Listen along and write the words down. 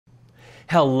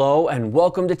Hello and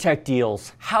welcome to Tech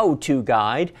Deals How-To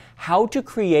Guide, how to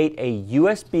create a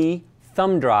USB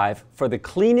thumb drive for the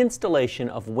clean installation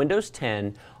of Windows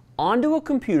 10 onto a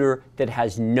computer that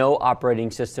has no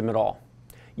operating system at all.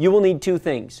 You will need two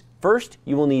things. First,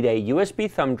 you will need a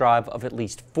USB thumb drive of at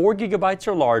least 4 GB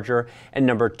or larger, and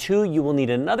number two, you will need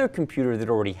another computer that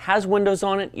already has Windows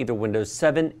on it, either Windows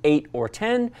 7, 8, or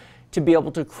 10, to be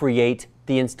able to create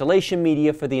the installation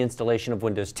media for the installation of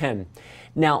Windows 10.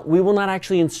 Now, we will not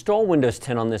actually install Windows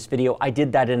 10 on this video. I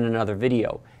did that in another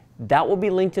video. That will be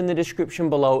linked in the description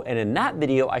below, and in that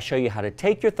video I show you how to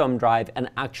take your thumb drive and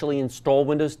actually install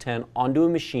Windows 10 onto a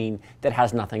machine that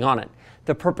has nothing on it.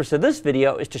 The purpose of this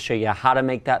video is to show you how to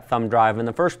make that thumb drive in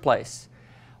the first place.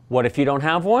 What if you don't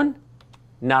have one?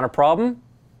 Not a problem.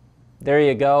 There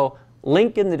you go.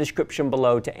 Link in the description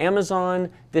below to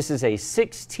Amazon. This is a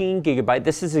 16 GB.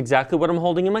 This is exactly what I'm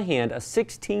holding in my hand, a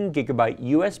 16 GB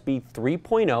USB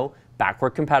 3.0, backward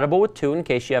compatible with 2 in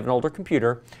case you have an older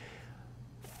computer.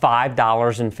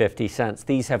 $5.50.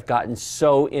 These have gotten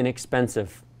so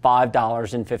inexpensive.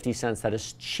 $5.50. That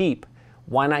is cheap.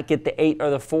 Why not get the 8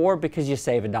 or the 4? Because you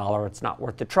save $1. It's not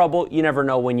worth the trouble. You never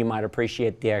know when you might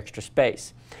appreciate the extra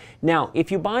space. Now,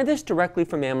 if you buy this directly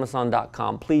from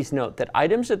Amazon.com, please note that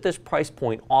items at this price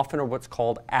point often are what's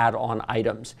called add-on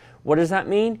items. What does that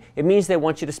mean? It means they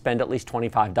want you to spend at least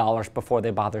 $25 before they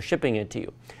bother shipping it to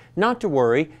you. Not to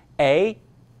worry. A,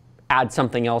 add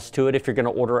something else to it if you're going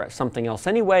to order something else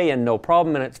anyway, and no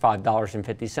problem, and it's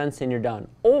 $5.50 and you're done.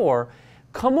 Or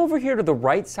come over here to the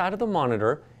right side of the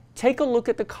monitor, take a look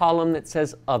at the column that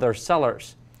says Other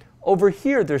Sellers. Over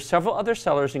here, there's several other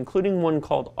sellers, including one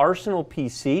called Arsenal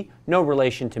PC. No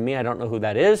relation to me, I don't know who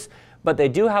that is, but they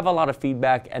do have a lot of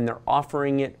feedback and they're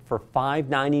offering it for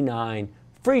 $5.99,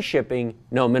 free shipping,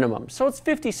 no minimum. So it's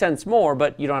 50 cents more,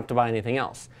 but you don't have to buy anything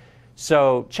else.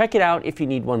 So check it out if you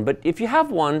need one, but if you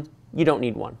have one, you don't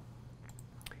need one.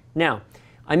 Now,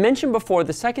 I mentioned before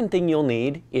the second thing you'll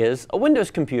need is a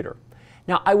Windows computer.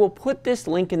 Now, I will put this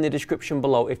link in the description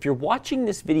below. If you're watching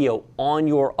this video on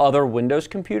your other Windows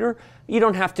computer, you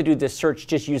don't have to do this search,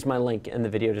 just use my link in the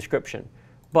video description.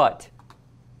 But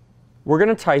we're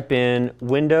going to type in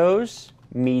Windows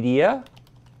Media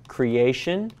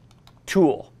Creation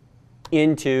Tool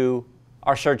into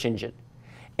our search engine.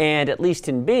 And at least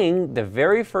in Bing, the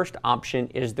very first option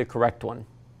is the correct one.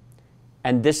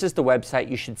 And this is the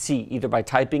website you should see, either by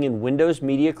typing in Windows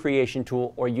Media Creation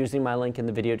Tool or using my link in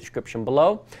the video description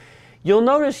below. You'll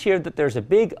notice here that there's a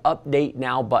big Update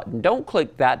Now button. Don't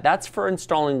click that. That's for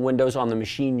installing Windows on the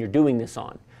machine you're doing this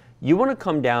on. You want to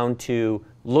come down to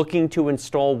Looking to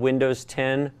install Windows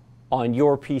 10 on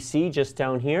your PC, just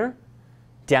down here.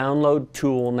 Download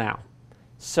Tool Now.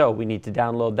 So we need to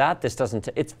download that. This doesn't,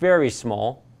 it's very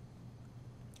small.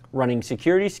 Running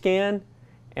security scan.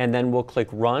 And then we'll click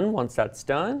Run once that's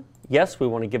done. Yes, we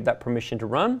want to give that permission to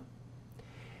run.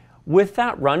 With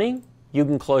that running, you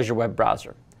can close your web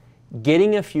browser.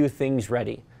 Getting a few things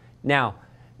ready. Now,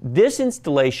 this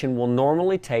installation will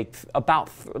normally take about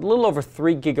a little over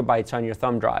 3 GB on your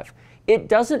thumb drive. It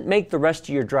doesn't make the rest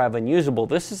of your drive unusable.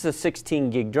 This is a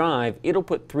 16 gig drive. It'll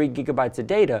put 3 GB of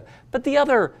data, but the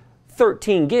other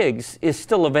 13 gigs is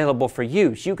still available for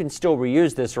use. You can still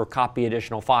reuse this or copy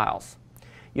additional files.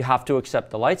 You have to accept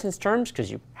the license terms because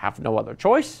you have no other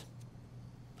choice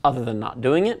other than not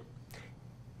doing it.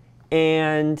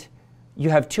 And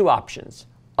you have two options.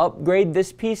 Upgrade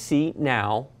this PC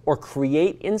now or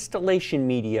create installation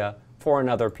media for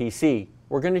another PC.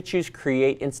 We're going to choose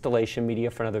create installation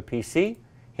media for another PC.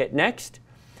 Hit next.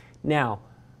 Now,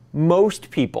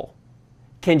 most people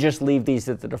can just leave these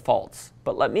at the defaults,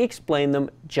 but let me explain them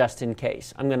just in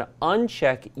case. I'm going to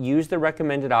uncheck use the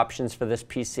recommended options for this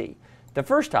PC. The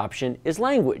first option is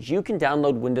language. You can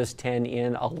download Windows 10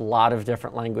 in a lot of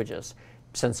different languages.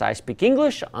 Since I speak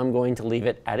English, I'm going to leave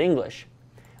it at English.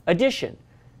 Edition.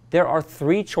 There are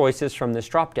 3 choices from this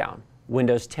dropdown: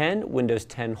 Windows 10, Windows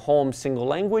 10 Home Single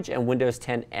Language, and Windows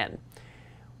 10 N.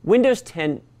 Windows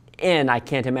 10 N, I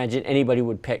can't imagine anybody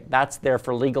would pick. That's there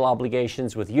for legal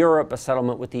obligations with Europe, a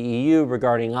settlement with the EU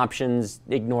regarding options.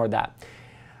 Ignore that.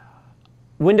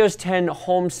 Windows 10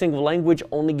 Home Single Language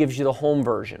only gives you the home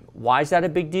version. Why is that a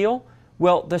big deal?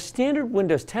 Well, the standard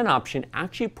Windows 10 option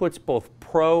actually puts both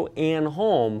Pro and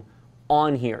Home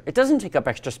on here. It doesn't take up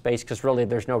extra space because really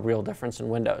there's no real difference in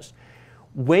Windows.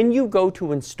 When you go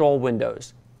to install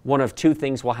Windows, one of two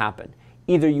things will happen.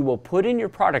 Either you will put in your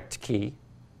product key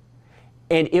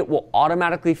and it will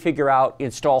automatically figure out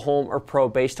install Home or Pro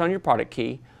based on your product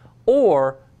key,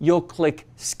 or you'll click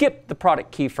skip the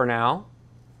product key for now,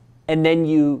 and then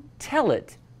you tell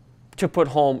it to put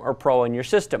Home or Pro in your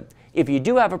system. If you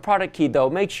do have a product key though,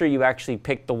 make sure you actually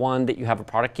pick the one that you have a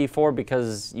product key for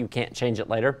because you can't change it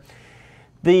later.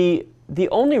 The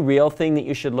only real thing that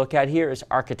you should look at here is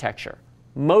architecture.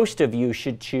 Most of you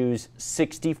should choose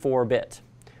 64-bit.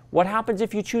 What happens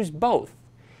if you choose both?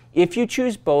 If you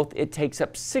choose both, it takes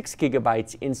up 6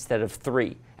 gigabytes instead of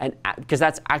 3, and because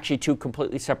that's actually 2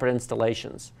 completely separate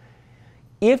installations.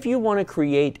 If you want to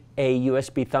create a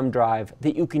USB thumb drive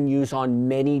that you can use on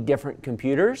many different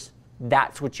computers,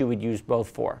 that's what you would use both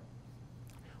for.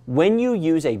 When you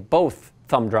use a both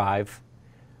thumb drive,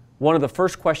 one of the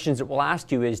first questions it will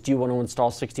ask you is, do you want to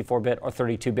install 64-bit or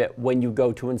 32-bit when you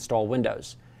go to install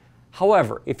Windows?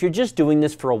 However, if you're just doing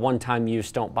this for a one-time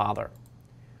use, don't bother.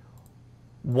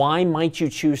 Why might you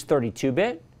choose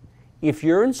 32-bit? If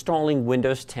you're installing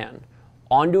Windows 10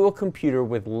 onto a computer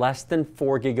with less than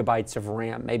 4 gigabytes of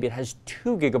RAM, maybe it has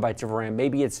 2 gigabytes of RAM,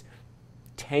 maybe it's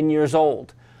 10 years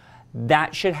old,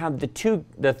 that should have the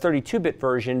 32-bit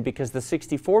version because the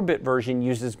 64-bit version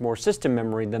uses more system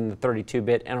memory than the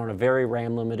 32-bit, and on a very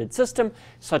RAM-limited system,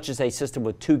 such as a system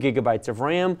with 2 gigabytes of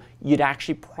RAM, you'd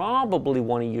actually probably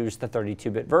want to use the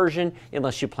 32-bit version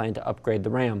unless you plan to upgrade the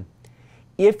RAM.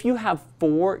 If you have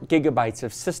 4 gigabytes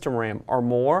of system RAM or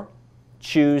more,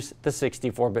 choose the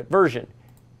 64-bit version,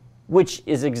 which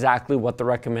is exactly what the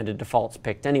recommended defaults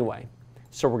picked anyway.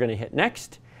 So we're going to hit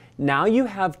next. Now you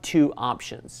have 2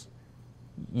 options.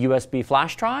 USB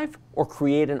flash drive or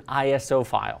create an ISO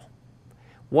file.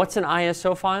 What's an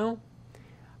ISO file?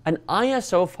 An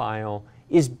ISO file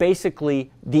is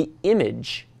basically the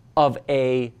image of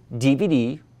a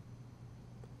DVD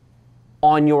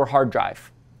on your hard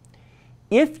drive.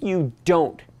 If you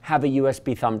don't have a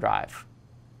USB thumb drive,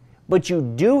 but you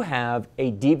do have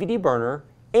a DVD burner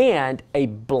and a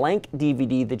blank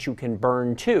DVD that you can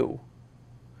burn to,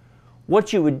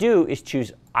 what you would do is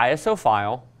choose ISO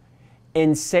file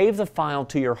and save the file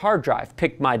to your hard drive.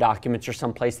 Pick My Documents or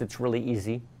someplace that's really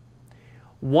easy.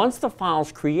 Once the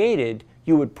file's created,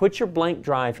 you would put your blank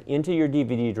drive into your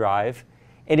DVD drive,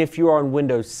 and if you are on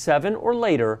Windows 7 or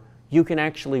later, you can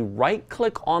actually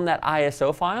right-click on that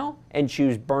ISO file and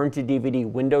choose Burn to DVD.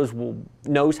 Windows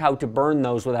knows how to burn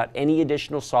those without any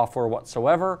additional software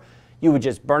whatsoever. You would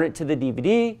just burn it to the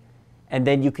DVD, and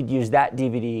then you could use that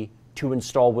DVD to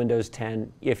install Windows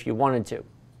 10 if you wanted to.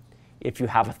 If you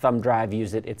have a thumb drive,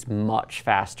 use it. It's much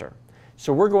faster.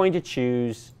 So we're going to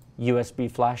choose USB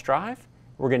flash drive.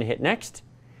 We're going to hit next.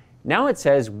 Now it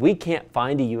says we can't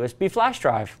find a USB flash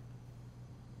drive.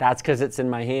 That's because it's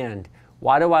in my hand.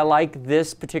 Why do I like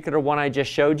this particular one I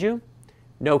just showed you?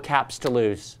 No caps to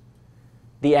lose.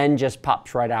 The end just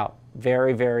pops right out.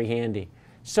 Very, very handy.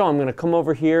 So I'm going to come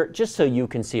over here just so you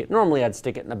can see it. Normally I'd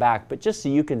stick it in the back, but just so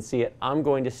you can see it, I'm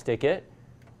going to stick it,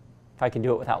 if I can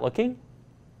do it without looking.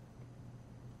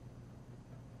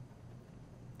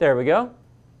 There we go,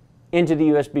 into the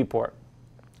USB port.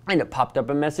 And it popped up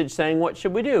a message saying, what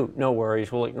should we do? No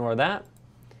worries, we'll ignore that.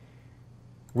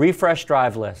 Refresh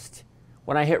drive list.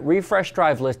 When I hit refresh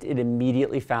drive list, it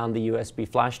immediately found the USB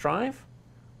flash drive.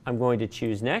 I'm going to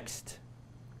choose next.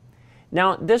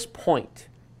 Now at this point,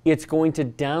 it's going to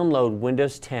download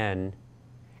Windows 10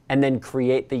 and then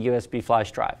create the USB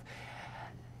flash drive.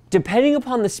 Depending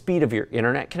upon the speed of your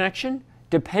internet connection,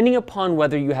 depending upon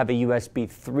whether you have a USB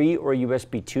 3 or a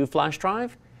USB 2 flash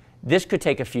drive, this could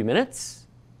take a few minutes,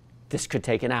 this could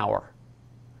take an hour.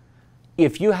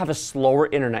 If you have a slower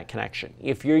internet connection,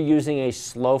 if you're using a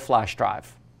slow flash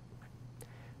drive,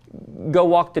 go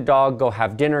walk the dog, go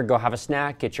have dinner, go have a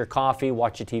snack, get your coffee,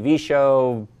 watch a TV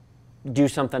show, do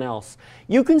something else.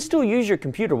 You can still use your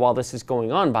computer while this is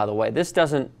going on, by the way. This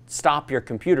doesn't stop your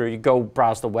computer. You go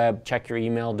browse the web, check your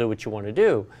email, do what you want to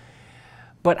do.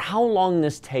 But how long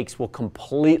this takes will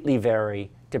completely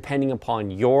vary depending upon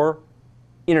your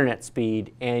internet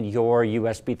speed and your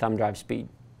USB thumb drive speed.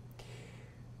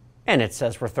 And it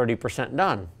says we're 30%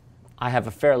 done. I have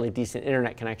a fairly decent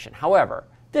internet connection. However,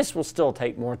 this will still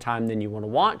take more time than you want to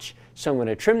watch, so I'm going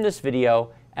to trim this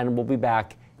video and we'll be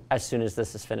back as soon as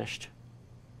this is finished.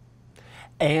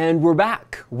 And we're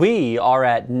back. We are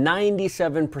at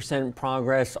 97%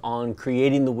 progress on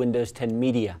creating the Windows 10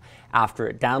 media. After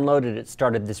it downloaded, it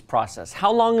started this process.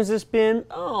 How long has this been?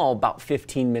 Oh, about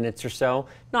 15 minutes or so.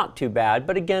 Not too bad,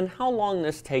 but again, how long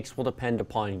this takes will depend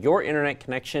upon your internet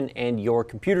connection and your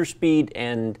computer speed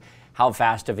and how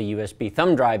fast of a USB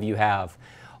thumb drive you have.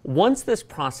 Once this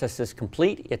process is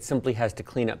complete, it simply has to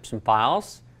clean up some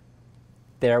files.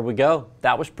 There we go.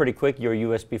 That was pretty quick. Your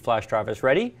USB flash drive is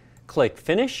ready. Click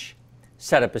Finish.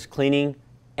 Setup is cleaning,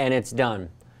 and it's done.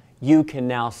 You can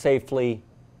now safely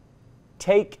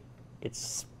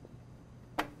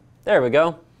there we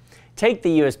go. Take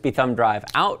the USB thumb drive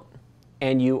out,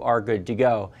 and you are good to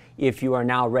go. If you are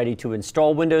now ready to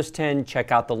install Windows 10,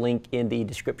 check out the link in the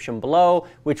description below,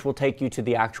 which will take you to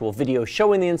the actual video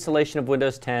showing the installation of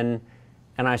Windows 10,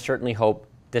 and I certainly hope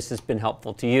this has been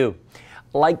helpful to you.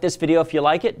 Like this video if you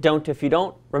like it, don't if you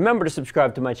don't. Remember to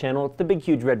subscribe to my channel. It's the big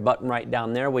huge red button right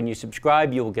down there. When you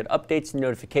subscribe, you will get updates and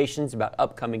notifications about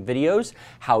upcoming videos,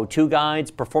 how-to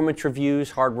guides, performance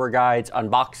reviews, hardware guides,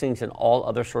 unboxings, and all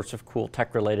other sorts of cool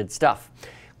tech-related stuff.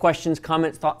 Questions,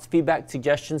 comments, thoughts, feedback,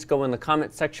 suggestions, go in the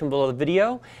comment section below the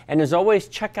video. And as always,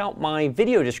 check out my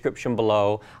video description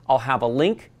below. I'll have a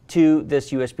link to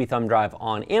this USB thumb drive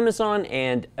on Amazon,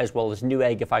 and as well as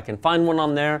Newegg if I can find one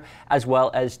on there, as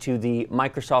well as to the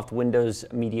Microsoft Windows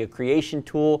Media Creation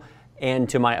tool and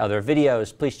to my other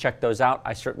videos. Please check those out.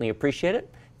 I certainly appreciate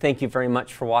it. Thank you very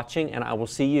much for watching, and I will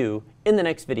see you in the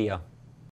next video.